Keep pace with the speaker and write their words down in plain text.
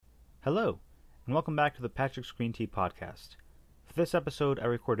Hello, and welcome back to the Patrick's Green Tea Podcast. For this episode, I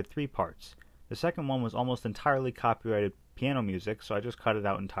recorded 3 parts. The second one was almost entirely copyrighted piano music, so I just cut it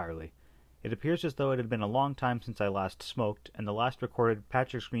out entirely. It appears as though it had been a long time since I last smoked, and the last recorded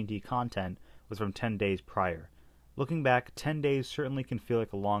Patrick's Green Tea content was from 10 days prior. Looking back, 10 days certainly can feel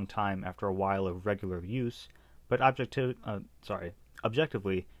like a long time after a while of regular use, but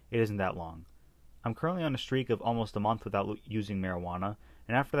objectively, it isn't that long. I'm currently on a streak of almost a month without using marijuana,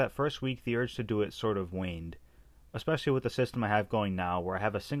 and after that first week the urge to do it sort of waned. Especially with the system I have going now, where I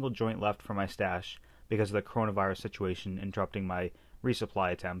have a single joint left for my stash because of the coronavirus situation interrupting my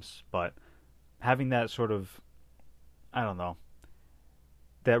resupply attempts, but having that sort of,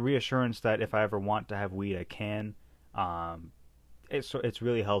 that reassurance that if I ever want to have weed I can, it's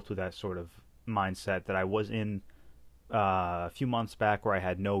really helped with that sort of mindset that I was in a few months back where I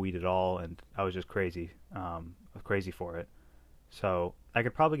had no weed at all and I was just crazy for it. So I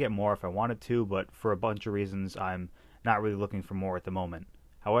could probably get more if I wanted to, but for a bunch of reasons I'm not really looking for more at the moment.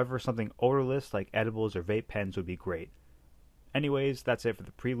 However, something odorless like edibles or vape pens would be great. Anyways, that's it for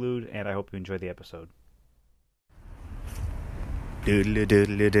the prelude, and I hope you enjoy the episode.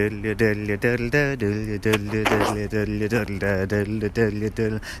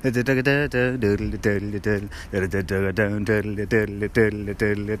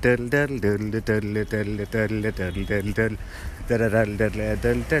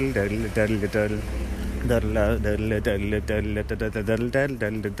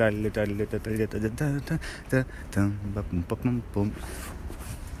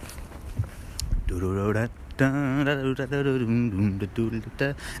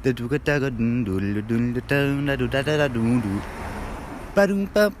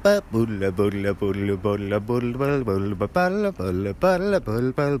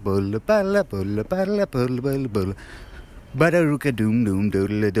 Badaruka doom doom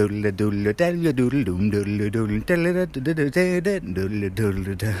doodle doodle doodle doodle doodle doom doodle doodle doodle doodle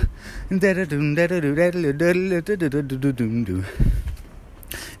doodle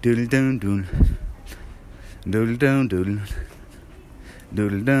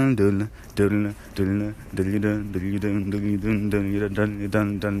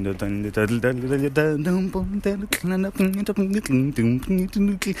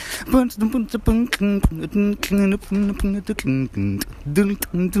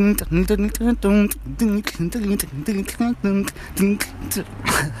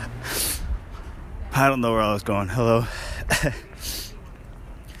I don't know where I was going. Hello.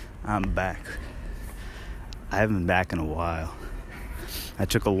 I'm back. I haven't been back in a while. I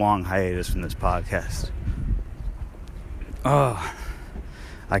took a long hiatus from this podcast.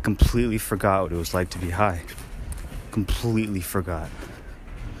 I completely forgot what it was like to be high. Completely forgot.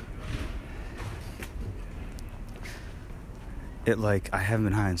 I haven't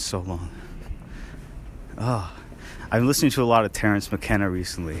been high in so long. I've been listening to a lot of Terrence McKenna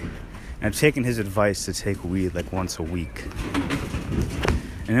recently, and I've taken his advice to take weed once a week.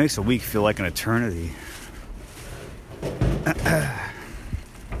 And it makes a week feel like an eternity.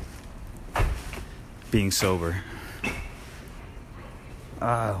 Being sober.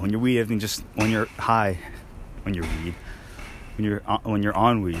 When you're weed, everything just when you're high, when you're weed, when you're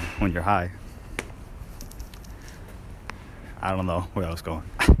on weed, when you're high. I don't know where I was going.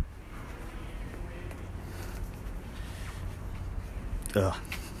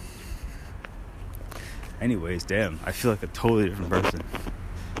 Anyways, damn, I feel like a totally different person.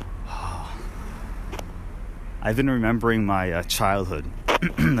 I've been remembering my childhood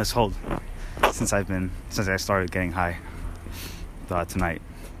since I started getting high tonight.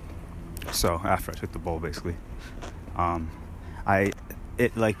 So after I took the bowl, basically,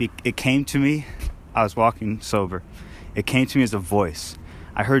 it came to me. I was walking sober. It came to me as a voice.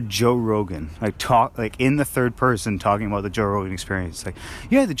 I heard Joe Rogan talk in the third person talking about the Joe Rogan experience.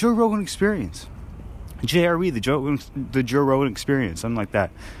 The Joe Rogan experience, JRE, the Joe Rogan experience, something like that.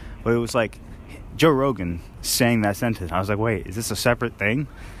 But it was Joe Rogan saying that sentence. I was like, wait, is this a separate thing?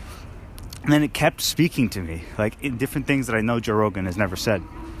 And then it kept speaking to me, in different things that I know Joe Rogan has never said.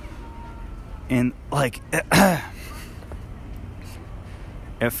 And,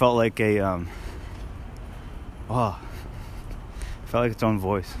 it felt like it felt like its own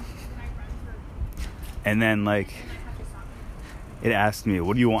voice. And then, it asked me,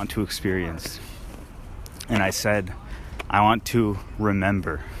 what do you want to experience? And I said, I want to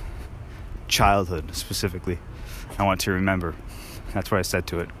remember. Childhood, specifically. I want to remember. That's what I said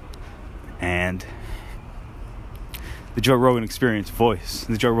to it. And the Joe Rogan experience voice,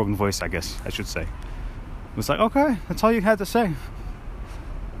 the Joe Rogan voice, I guess I should say, was okay, that's all you had to say.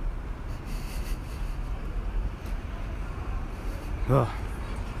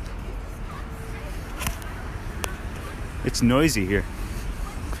 It's noisy here.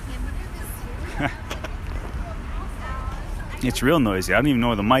 It's real noisy. I don't even know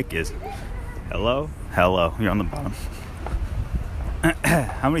where the mic is. Hello? Hello. You're on the bottom.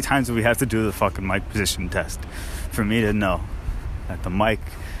 How many times do we have to do the fucking mic position test for me to know that the mic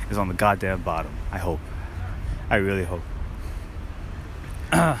is on the goddamn bottom? I hope. I really hope.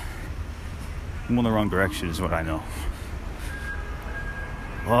 I'm going the wrong direction is what I know.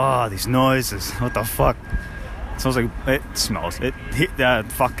 Oh, these noises. What the fuck? It smells like... It smells. It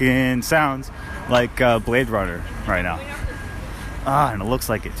fucking sounds like Blade Runner right now. And it looks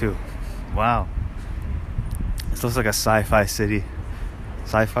like it too. Wow. This looks like a sci-fi city.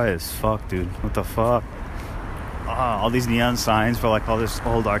 Sci-fi as fuck, dude. What the fuck? All these neon signs for like all this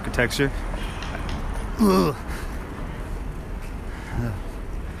old architecture. Ugh.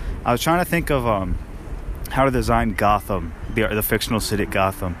 I was trying to think of how to design Gotham, the fictional city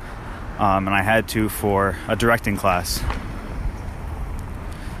Gotham. And I had to for a directing class.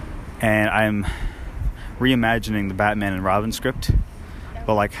 And I'm reimagining the Batman and Robin script,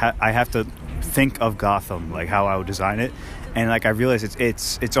 but like I have to think of Gotham, like how I would design it, and like I realize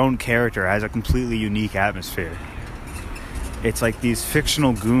its own character, has a completely unique atmosphere. It's like these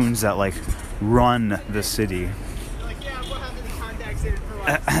fictional goons that like run the city.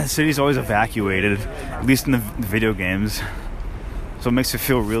 The city's always evacuated, at least in the video games, so it makes it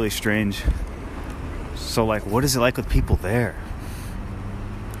feel really strange. So like, what is it like with people there?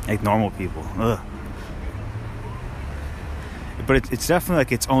 Like normal people. Ugh. But it's definitely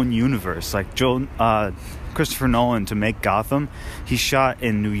like its own universe. Like Christopher Nolan, to make Gotham, he shot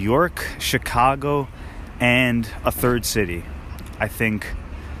in New York, Chicago, and a third city. I think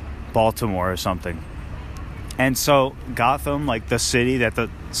Baltimore or something. And so Gotham, like the city that the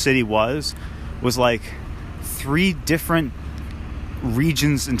city was like 3 different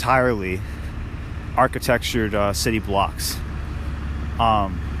regions entirely, architectured city blocks.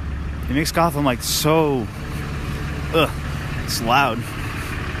 It makes Gotham like so... It's loud.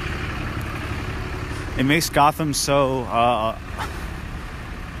 It makes Gotham so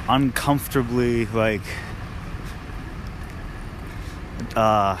uncomfortably like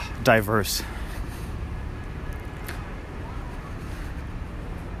diverse.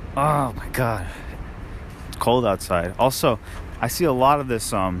 Oh my god. It's cold outside. Also, I see a lot of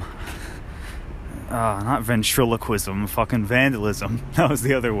this not ventriloquism, fucking vandalism. That was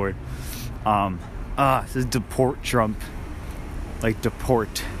the other word. This is deport Trump. Like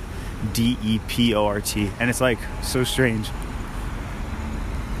deport, Deport, and it's like so strange.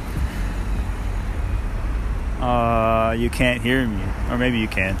 You can't hear me, or maybe you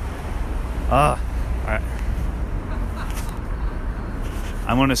can. Alright.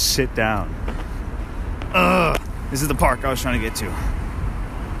 I'm gonna sit down. This is the park I was trying to get to.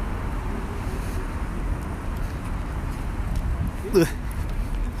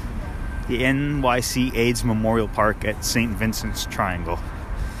 The NYC AIDS Memorial Park at St. Vincent's Triangle.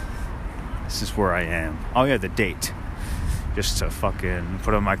 This is where I am. Oh yeah, the date. Just to fucking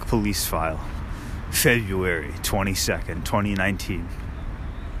put on my police file. February 22nd, 2019.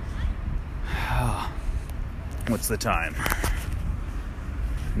 What's the time?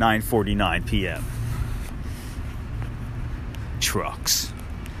 9:49 p.m. Trucks.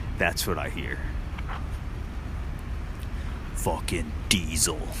 That's what I hear. Fucking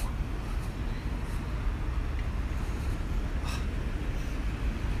diesel.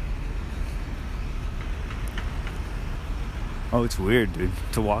 Oh, it's weird, dude.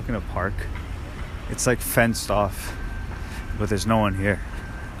 To walk in a park, it's like fenced off, but there's no one here.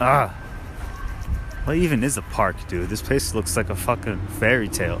 What even is a park, dude? This place looks like a fucking fairy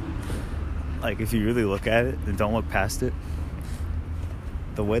tale. Like, if you really look at it and don't look past it,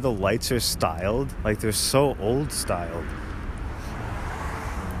 the way the lights are styled, like, they're so old styled.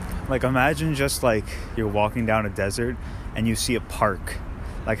 Like, imagine just, like, you're walking down a desert and you see a park.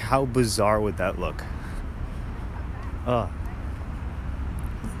 Like, how bizarre would that look?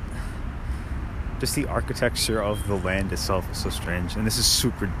 Just the architecture of the land itself is so strange. And this is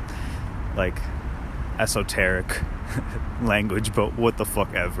super, like, esoteric language, but what the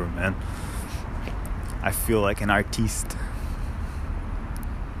fuck ever, man. I feel like an artiste.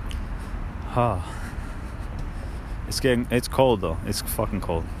 It's cold though. It's fucking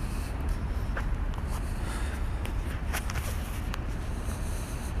cold.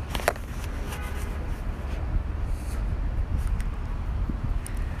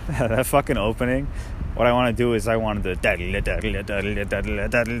 That fucking opening, what I want to do is I wanted to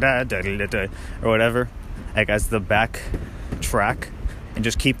or whatever, like as the back track, and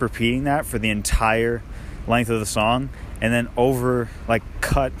just keep repeating that for the entire length of the song, and then over, like,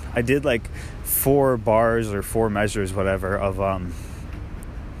 cut. I did like 4 bars or 4 measures, whatever, of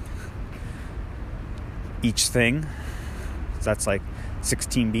each thing. So that's like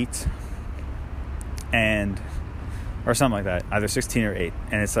 16 beats, and or something like that, either 16 or 8,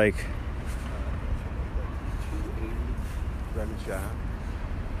 and it's like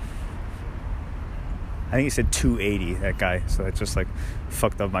I think he said 280, that guy, so that just like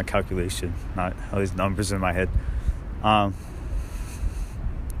fucked up my calculation, not all these numbers in my head. I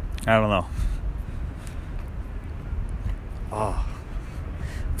don't know.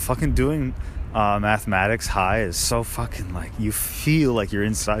 Fucking doing mathematics high is so fucking, like, you feel like you're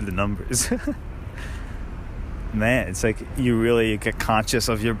inside the numbers. Man, it's like you really get conscious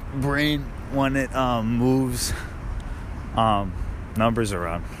of your brain when it moves numbers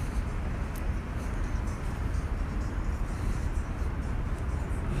around.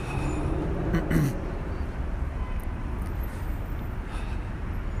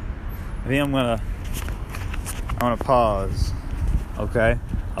 I think I'm gonna pause. Okay,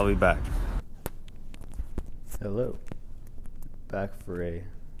 I'll be back. Hello, back for a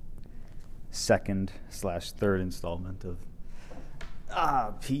second/third installment of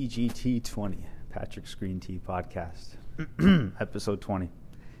PGT20, Patrick's Green Tea Podcast, episode 20.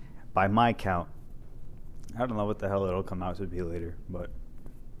 By my count, I don't know what the hell it'll come out to be later, but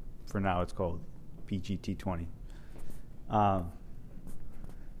for now it's called PGT20.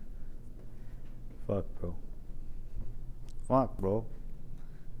 Fuck, bro.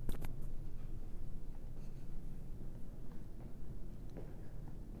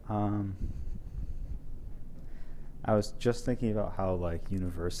 I was just thinking about how, like,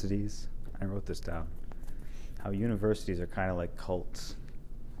 universities, I wrote this down, how universities are kind of like cults.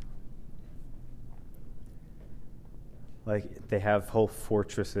 Like, they have whole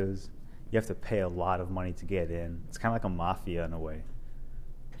fortresses. You have to pay a lot of money to get in. It's kind of like a mafia in a way.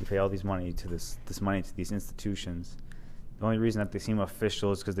 You pay all these money to this money to these institutions. The only reason that they seem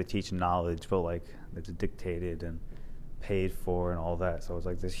official is because they teach knowledge, but, like, it's dictated and paid for and all that. So it's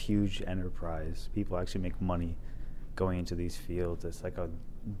like this huge enterprise. People actually make money going into these fields. It's like a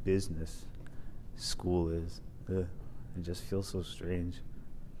business. School is. Ugh. It just feels so strange.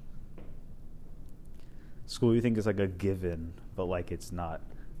 School, you think, is like a given, but, like, it's not.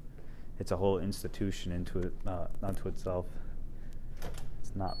 It's a whole institution unto itself.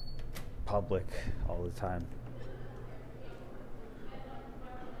 It's not public all the time.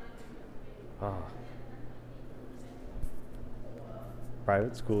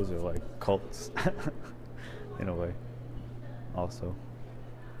 Private schools are like cults in a way also.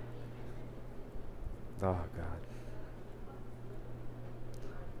 Oh God.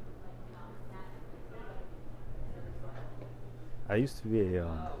 I used to be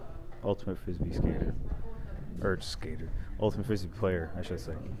a ultimate frisbee ultimate frisbee player, I should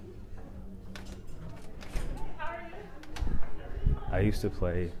say. I used to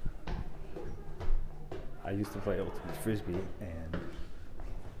play ultimate frisbee, and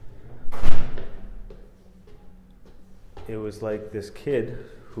it was like this kid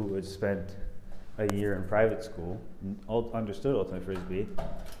who had spent a year in private school understood ultimate frisbee,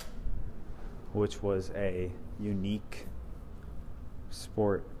 which was a unique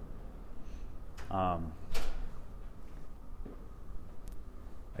sport.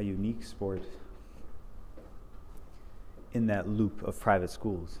 A unique sport in that loop of private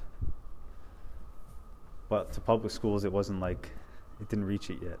schools. But to public schools, it wasn't like, it didn't reach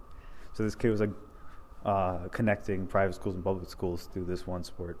it yet. So this kid was like connecting private schools and public schools through this one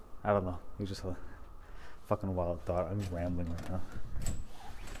sport. I don't know. It was just a fucking wild thought. I'm rambling right now.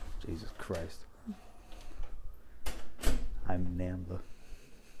 Jesus Christ. I'm Nambla.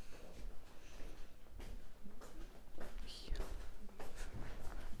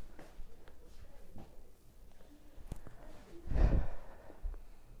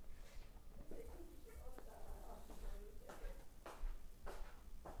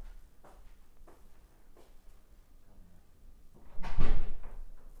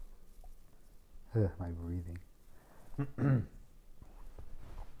 My breathing.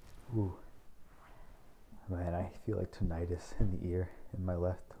 Ooh. Man, I feel like tinnitus in the ear, in my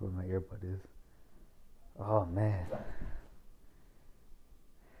left, where my earbud is. Oh, man.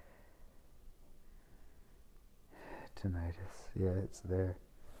 Tinnitus. Yeah, it's there.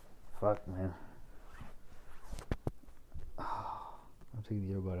 Fuck, man. Oh, I'm taking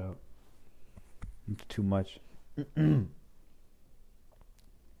the earbud out. It's too much.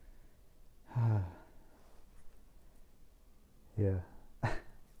 Yeah.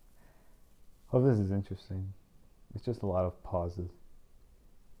 Hope this is interesting. It's just a lot of pauses.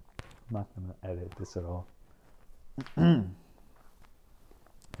 I'm not going to edit this at all.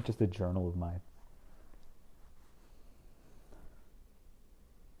 Just a journal of mine.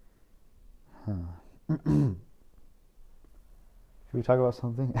 Should we talk about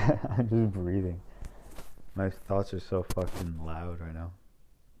something? I'm just breathing. My thoughts are so fucking loud right now.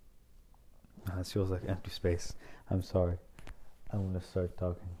 This feels like empty space. I'm sorry. I'm gonna start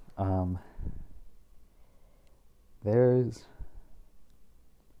talking. There's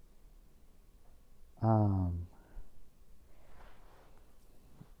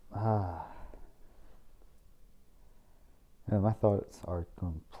yeah, my thoughts are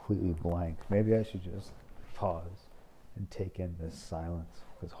completely blank. Maybe I should just pause and take in this silence,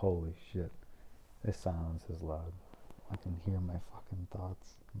 because holy shit, this silence is loud. I can hear my fucking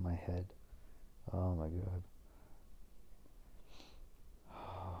thoughts in my head. Oh my god.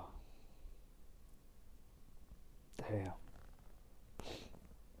 Damn.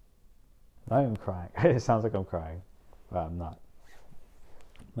 I'm not even crying. It sounds like I'm crying, but I'm not.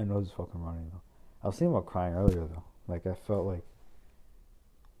 My nose is fucking running though. I was thinking about crying earlier though. Like I felt like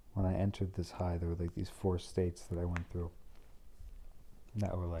when I entered this high, there were like these 4 states that I went through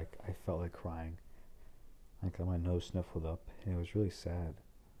that were like, I felt like crying. Like my nose sniffled up, and it was really sad.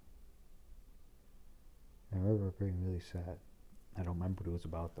 I remember being really sad. I don't remember what it was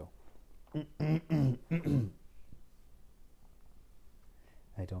about though.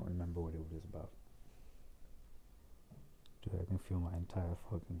 I don't remember what it was about. Dude, I can feel my entire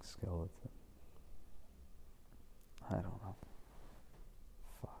fucking skeleton. I don't know.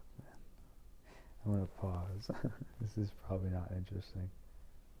 Fuck, man. I'm gonna pause. This is probably not interesting.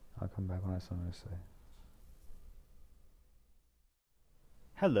 I'll come back when I have something to say.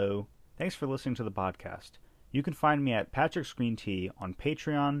 Hello. Thanks for listening to the podcast. You can find me at Patrick Screen Tea on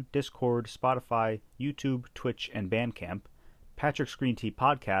Patreon, Discord, Spotify, YouTube, Twitch, and Bandcamp. Patrick Screen Tea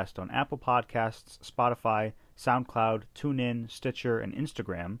Podcast on Apple Podcasts, Spotify, SoundCloud, TuneIn, Stitcher, and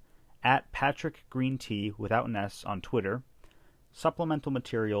Instagram. At Patrick Green Tea without an S on Twitter. Supplemental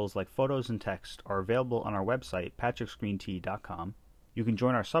materials like photos and text are available on our website, patrickscreentea.com. You can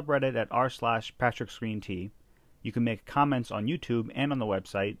join our subreddit at r/PatrickScreenTea. You can make comments on YouTube and on the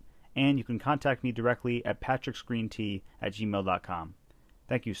website, and you can contact me directly at patrickscreentea@gmail.com.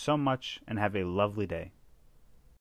 Thank you so much, and have a lovely day.